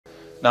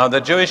Now,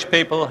 the Jewish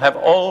people have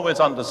always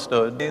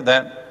understood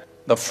that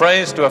the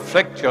phrase to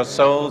afflict your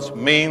souls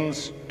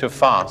means to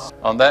fast.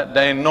 On that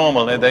day,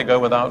 normally, they go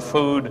without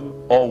food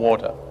or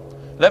water.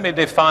 Let me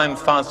define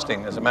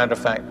fasting, as a matter of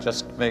fact,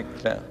 just to make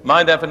clear.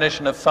 My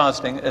definition of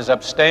fasting is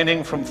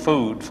abstaining from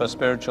food for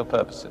spiritual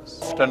purposes.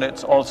 Often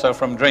it's also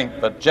from drink,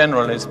 but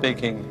generally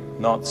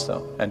speaking, not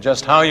so. And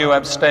just how you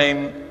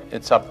abstain,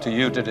 it's up to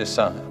you to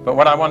decide. But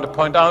what I want to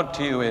point out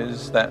to you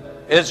is that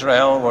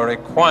Israel were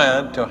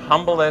required to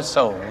humble their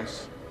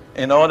souls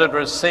in order to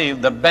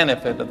receive the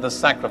benefit of the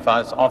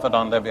sacrifice offered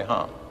on their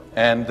behalf.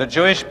 And the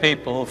Jewish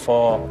people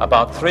for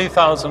about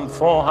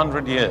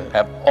 3,400 years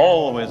have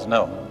always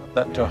known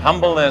that to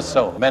humble their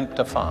soul meant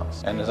to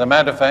fast. And as a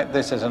matter of fact,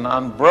 this is an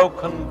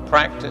unbroken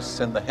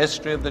practice in the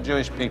history of the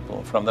Jewish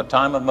people from the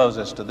time of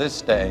Moses to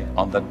this day.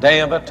 On the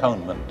Day of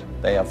Atonement,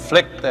 they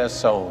afflict their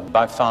soul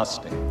by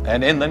fasting.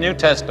 And in the New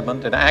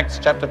Testament, in Acts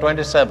chapter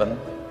 27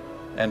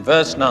 and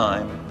verse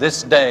 9,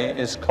 this day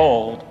is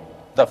called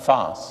the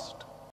fast.